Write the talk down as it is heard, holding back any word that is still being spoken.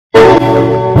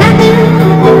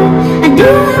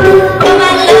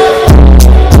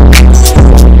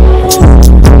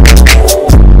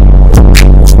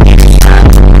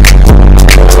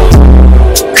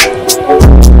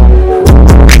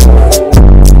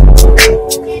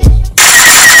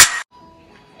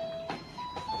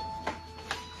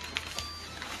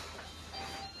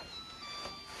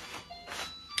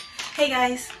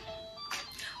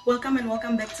Welcome and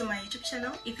welcome back to my YouTube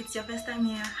channel. If it's your first time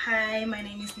here, hi, my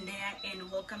name is Ndeya and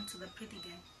welcome to the Pretty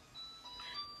Gang.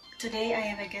 Today I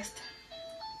have a guest,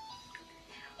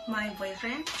 my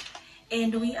boyfriend,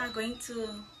 and we are going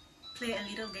to play a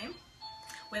little game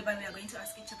whereby we are going to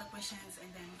ask each other questions,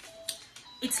 and then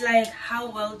it's like, how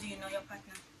well do you know your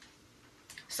partner?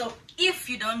 So if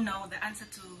you don't know the answer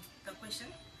to the question,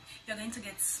 you're going to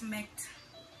get smacked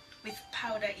with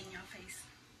powder in your face.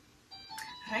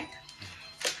 Right?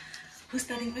 Who's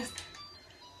starting first?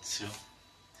 Sure.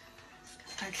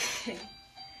 Okay.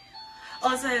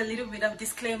 Also, a little bit of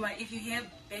disclaimer: if you hear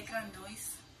background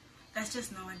noise, that's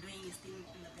just no one doing his thing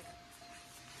in the background.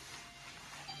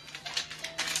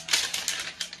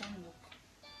 Don't look.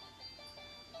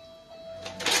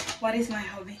 What is my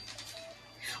hobby?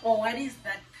 Or what is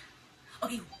that?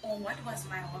 Okay, or what was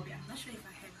my hobby? I'm not sure if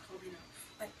I have a hobby now,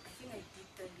 but I think I did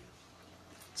tell you.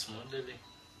 It's modeling.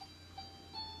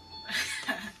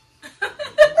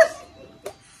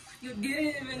 You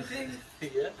didn't even think.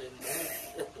 Yeah, I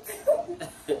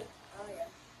know. Oh yeah.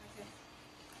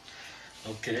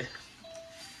 Okay.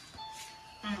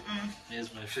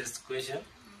 Here's my first question.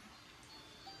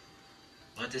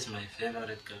 What is my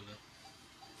favorite color?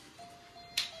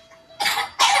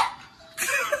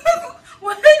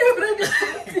 Why are you ready?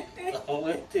 I'm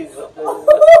waiting.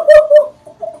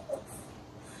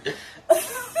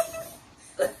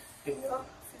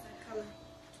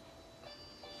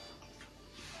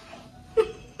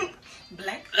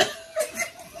 Black?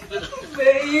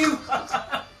 Babe!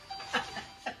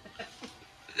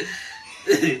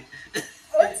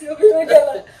 What's your favorite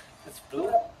color? It's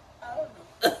blue. I don't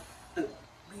know.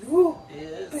 Blue?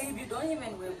 Yes. Babe, you don't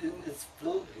even wear blue. It's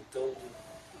blue. I told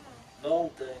you. Long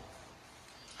time.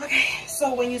 Okay,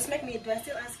 so when you smack me, do I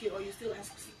still ask you or you still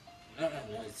ask me? No,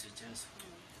 it's a chance.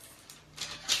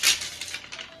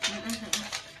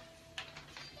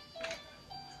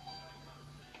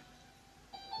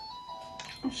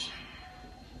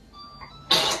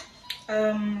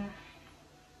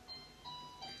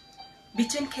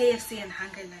 Between KFC and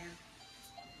Hungry Lion,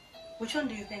 which one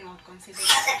do you think I would consider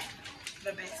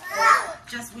the best? Or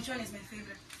just which one is my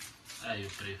favorite? You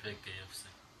prefer KFC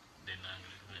than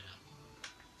Hungry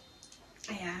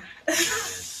Lion. Yeah.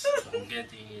 Yes, I'm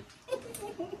getting it.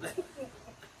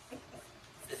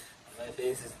 My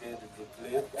face is going to be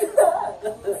clear.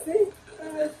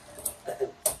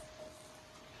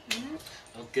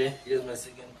 Okay, here's my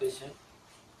second question.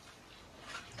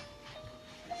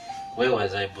 Where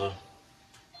was I born?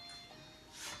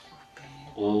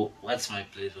 Oh, what's my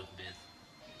place of birth?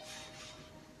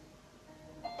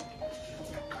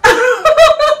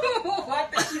 What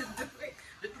are you doing?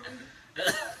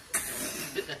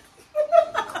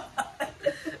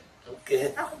 Okay.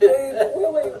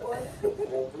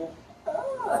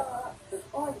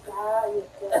 Oh God,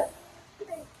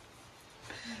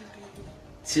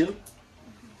 Chill.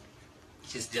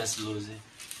 She's just losing.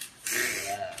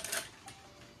 Yeah.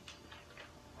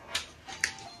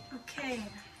 okay.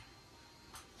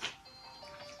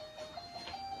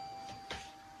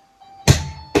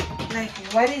 Like,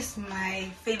 what is my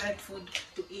favorite food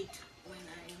to eat when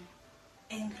I'm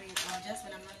angry or just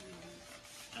when I'm not in the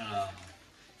mood?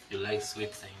 You like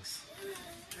sweet things?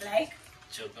 Like?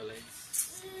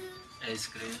 Chocolates? Ice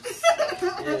cream?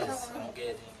 Yes, I'm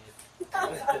getting it.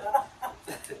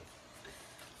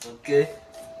 Okay.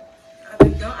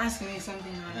 Don't ask me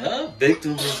something like Ah, back to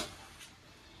me.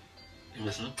 You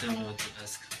must not tell me what to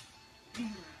ask.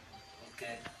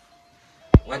 Okay.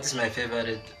 What is my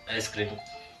favorite ice cream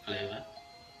flavor?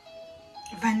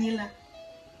 vanilla.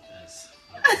 Yes.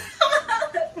 Okay.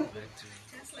 Back to me.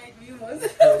 Just like me was.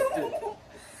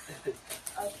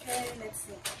 Okay, let's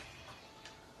see.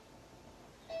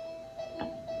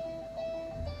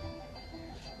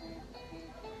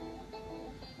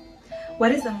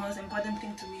 What is the most important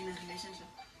thing to me in a relationship?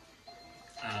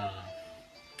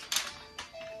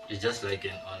 You're just like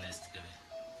an honest guy.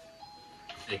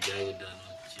 A guy who does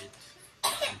not cheat,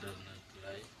 who does not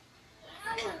lie.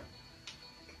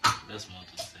 That's more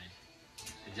to say.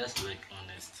 You're just like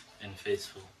honest and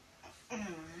faithful. Yeah.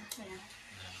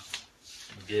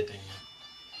 I'm getting you.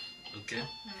 Okay?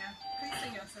 Yeah. Please say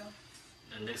yourself.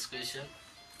 The next question.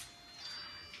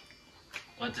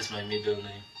 What is my middle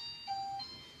name?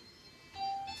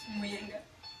 Muyenga.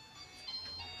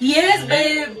 Yes,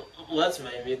 babe. What's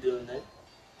my middle name?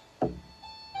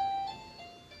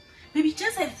 Baby,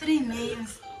 just have 3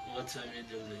 names. What's my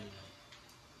middle name?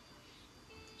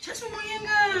 Just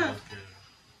Muyenga. Okay.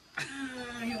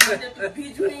 You wanted to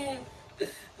beat me.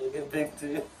 I'll get back to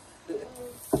you.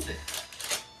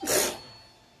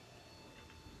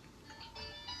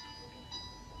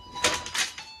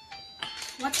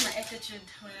 What's my should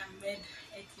when I'm mad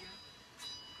at you?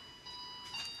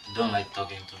 You don't like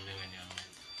talking to me when you're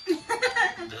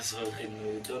mad. That's all I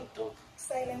know. You don't talk.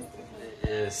 Silence.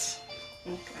 Yes.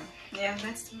 Okay. Yeah,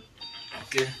 that's true.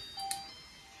 Okay.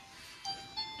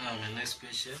 Now my next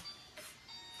question.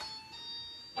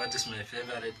 What is my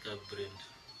favorite car brand?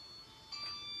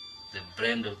 The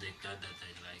brand of the car that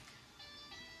I like.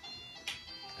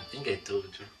 I think I told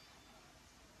you.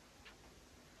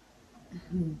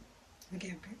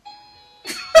 Okay.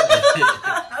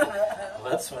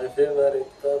 What's my favorite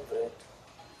car brand?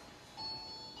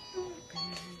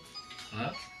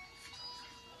 Huh?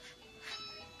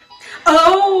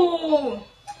 Oh!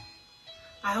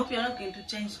 I hope you're not going to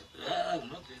change I'm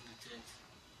not going to change.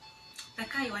 the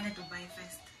car you wanted to buy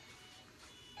first.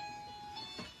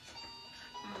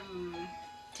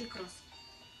 T-Cross.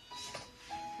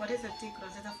 What is a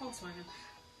T-Cross? It's a Volkswagen.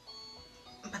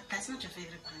 But that's not your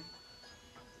favorite brand.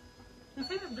 Your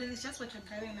favorite brand is just what you're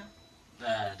driving now.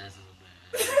 Nah, that's not my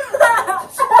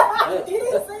You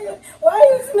didn't say it. Why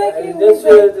are you smacking me? just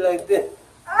feel it like that.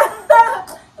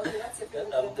 Okay, that's your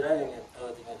favorite I'm driving it. Oh,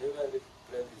 the favorite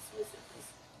brand is Mercedes.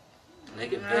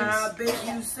 Like a Benz.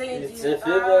 babe, you said It's it. a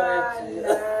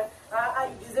favorite.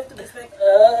 You deserve to be smacked.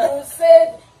 You You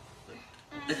said.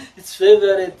 It's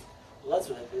favorite. What's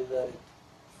my favorite?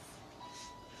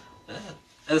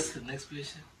 Ask the next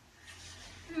question.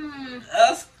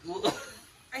 Ask.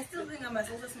 I still think I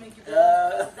must also make you.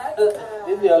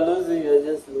 If you're losing, you're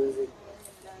just losing.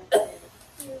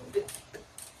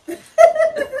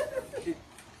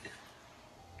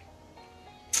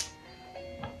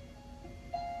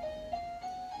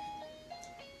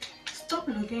 Stop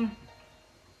looking.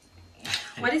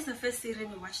 What is the first series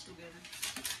we watched together?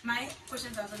 My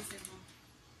questions are very simple.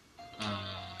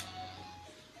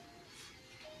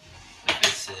 The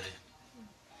first series.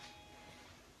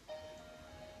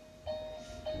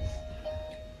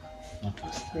 What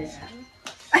was that?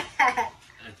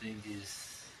 I think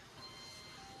it's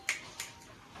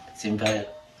Empire.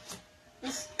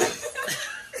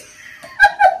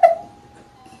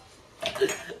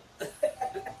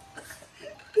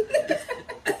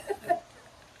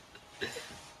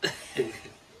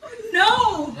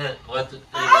 No! What?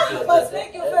 I must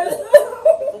make you first.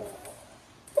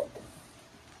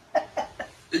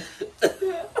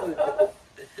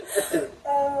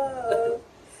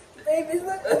 Baby, it's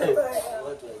not good.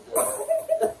 What was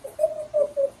that?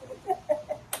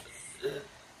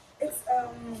 It's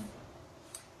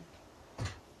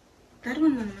that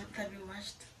one that we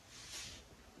watched,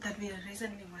 that we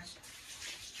recently watched,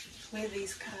 where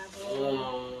there's Carabo.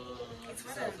 Oh, It's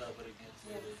what South I- African.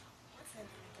 Yeah. What's that?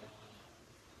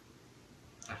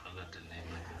 I forgot the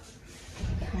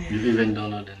name. You even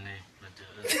don't know the name. But,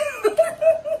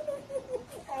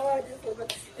 Oh, I just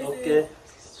forgot. okay,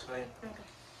 it's fine.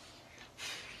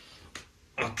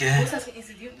 Okay, Who's asking? Is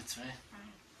it you? it's fine.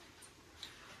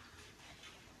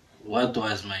 What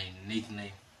was my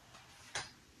nickname?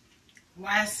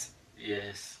 Was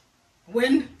Yes.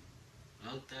 when?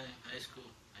 Long time, high school.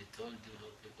 I told you how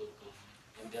people call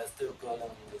me. And they are still calling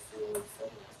me the same way.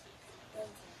 Some are still calling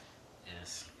me.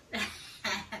 Yes.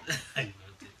 I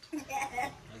got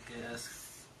it. Okay, ask.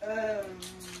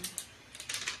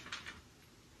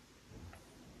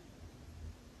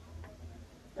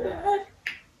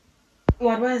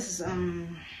 What was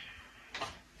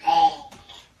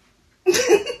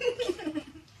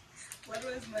what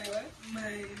was my what?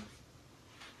 My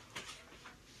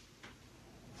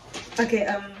okay,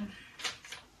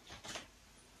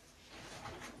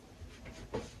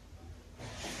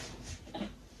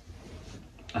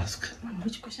 Ask.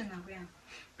 which question are we on?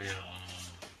 We are on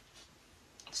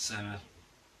 7.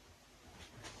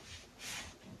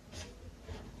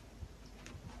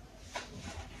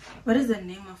 What is the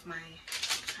name of my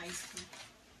high school?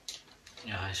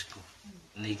 Your high school.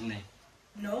 Nickname.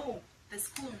 No, the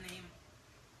school name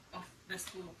of the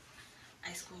school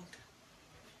I schooled.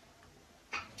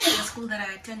 The school that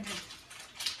I attended.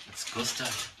 It's Costa.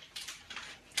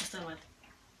 What's that what?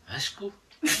 High school?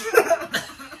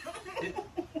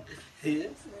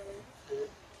 Yes.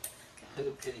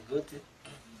 Okay, got it.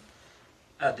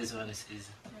 Ah, this one is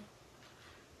easy.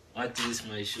 What is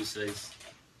my shoe size?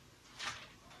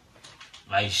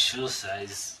 My shoe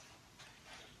size.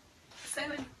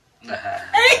 7. That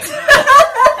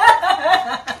 8.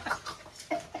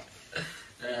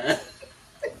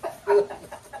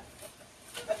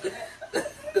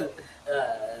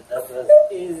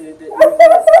 was easy.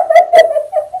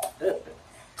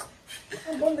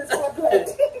 I'm on the spotlight.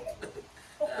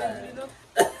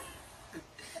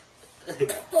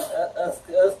 Ask.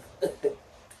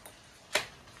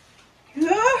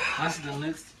 Yeah. What's the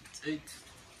next 8?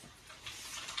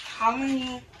 How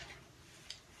many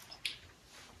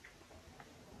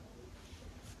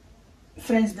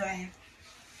friends do I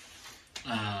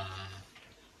have?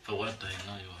 For what I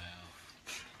know, you have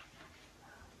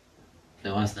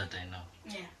the ones that I know.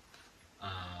 Yeah.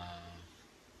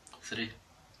 3.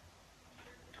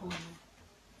 Oh, no.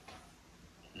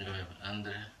 You have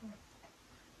Andre.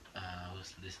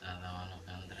 Who's this other one of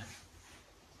Andre?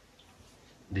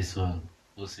 This one,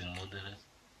 who's in moderate.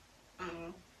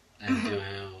 And you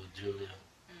have Julia.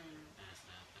 Yes,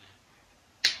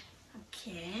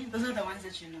 Okay, those are the ones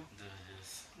that you know.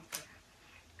 Yes.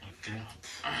 Okay.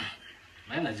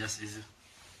 Mine are just easy.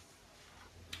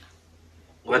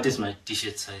 What is my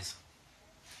t-shirt size?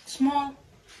 Small.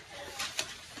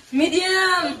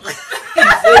 Medium.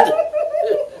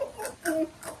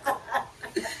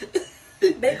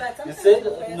 You said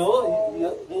no.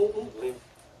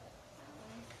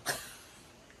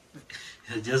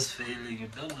 You're just failing. You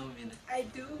don't know me. I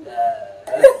do.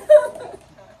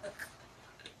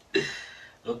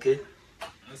 Okay.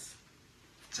 Let's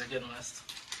second last.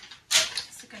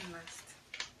 Second last.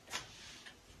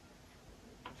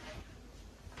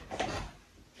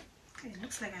 Okay,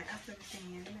 looks like I asked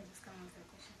everything here. Let me just come with a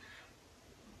question.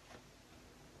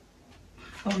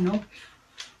 Oh no.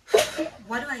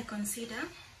 What do I consider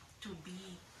to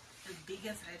be the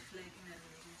biggest red flag in a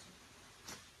relationship?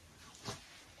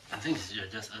 I think you're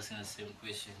just asking the same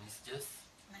question. It's just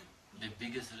Like, the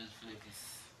biggest red flag is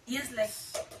yes, like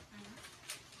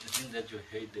the thing that you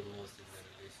hate the most in the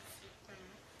relationship.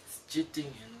 It's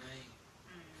cheating and lying.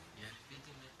 You're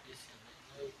repeating that question.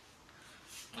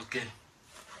 Okay.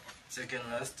 Second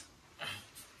last.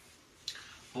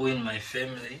 Who in my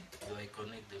family do I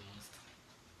connect the most?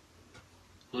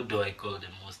 Who do I call the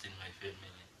most in my family?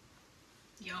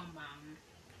 your mom.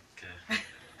 Okay.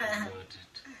 I got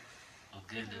it.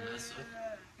 Okay, the last one.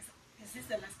 Is this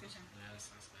the last question? Yes,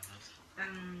 that's the last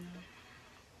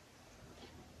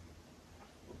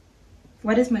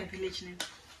What is my village name?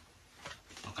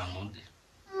 one. Okamundi.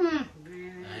 I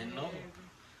know.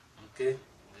 Okay,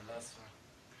 the last one.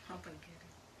 Hope I get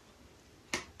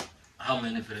it. How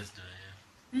many friends do I have?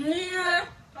 Yeah.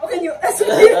 How can you ask me?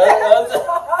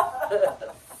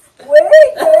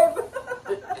 Wait, babe.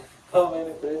 How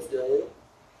many friends do I have?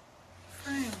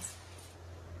 Friends.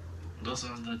 Those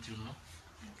ones that you know.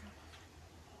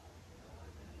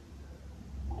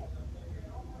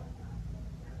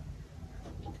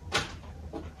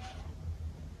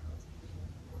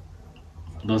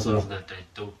 Those ones that I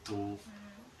talk to.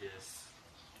 Yes.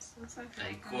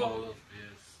 I call.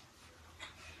 Yes.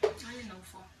 I only know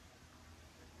 4.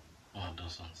 Oh,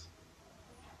 those ones.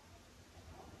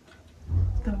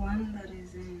 The one that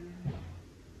is in.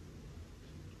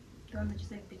 The one that you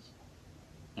say beach.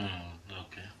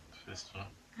 Okay. First one.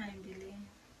 Hi, Billy.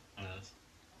 Yes.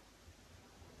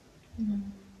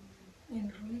 In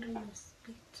Rundu, you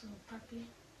speak to Papi.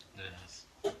 Yes.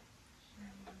 And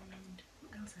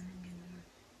what else I didn't know.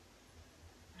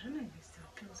 I don't know if it's still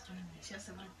close to me. It's just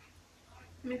a one.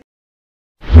 Maybe.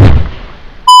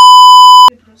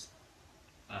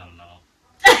 Oh no.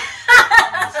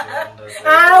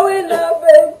 We love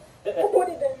him. Who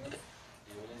did I miss?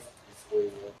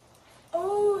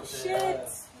 Oh shit.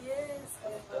 Yes.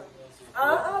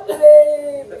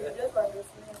 Babe. Just like this.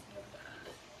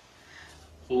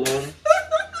 Who won?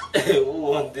 Who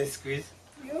won this quiz?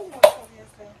 You won.